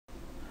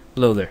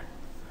Hello there.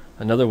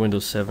 Another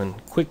Windows 7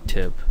 quick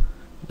tip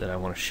that I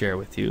want to share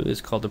with you is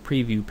called the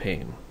preview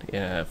pane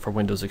for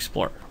Windows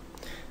Explorer.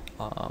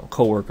 A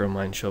coworker of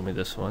mine showed me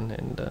this one,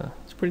 and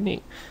it's pretty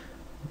neat.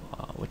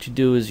 What you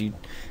do is you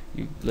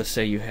let's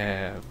say you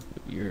have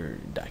your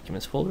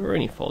documents folder, or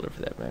any folder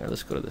for that matter.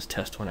 Let's go to this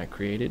test one I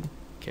created.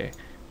 Okay,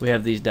 we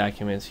have these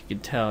documents. You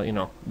can tell,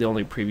 the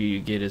only preview you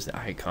get is the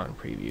icon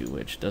preview,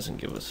 which doesn't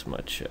give us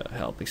much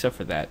help, except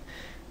for that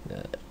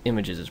the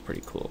images is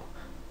pretty cool.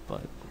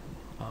 But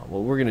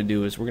what we're going to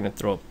do is we're going to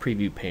throw a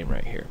preview pane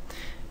right here,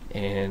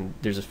 and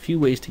there's a few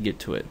ways to get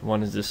to it.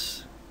 One is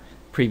this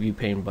preview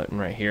pane button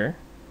right here,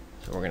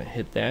 so we're going to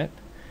hit that,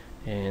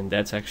 and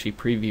that's actually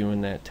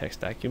previewing that text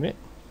document.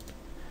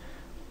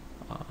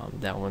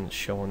 That one's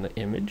showing the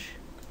image.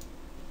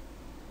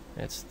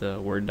 That's the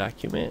Word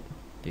document,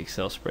 the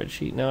Excel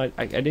spreadsheet. Now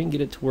I didn't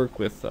get it to work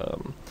with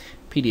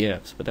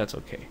PDFs, but that's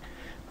okay.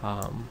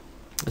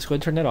 Let's go ahead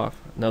and turn that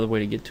off. Another way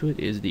to get to it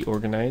is the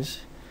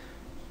Organize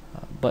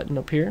button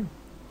up here.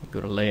 You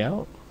go to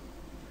Layout,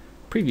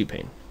 Preview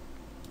Pane.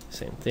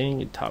 Same thing,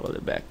 you toggle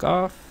it back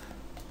off.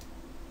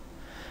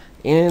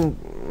 And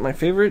my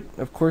favorite,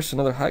 of course,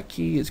 another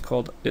hotkey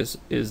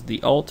is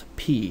the Alt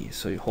P.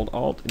 So you hold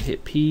Alt and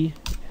hit P,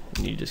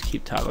 and you just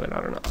keep toggling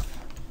on and off.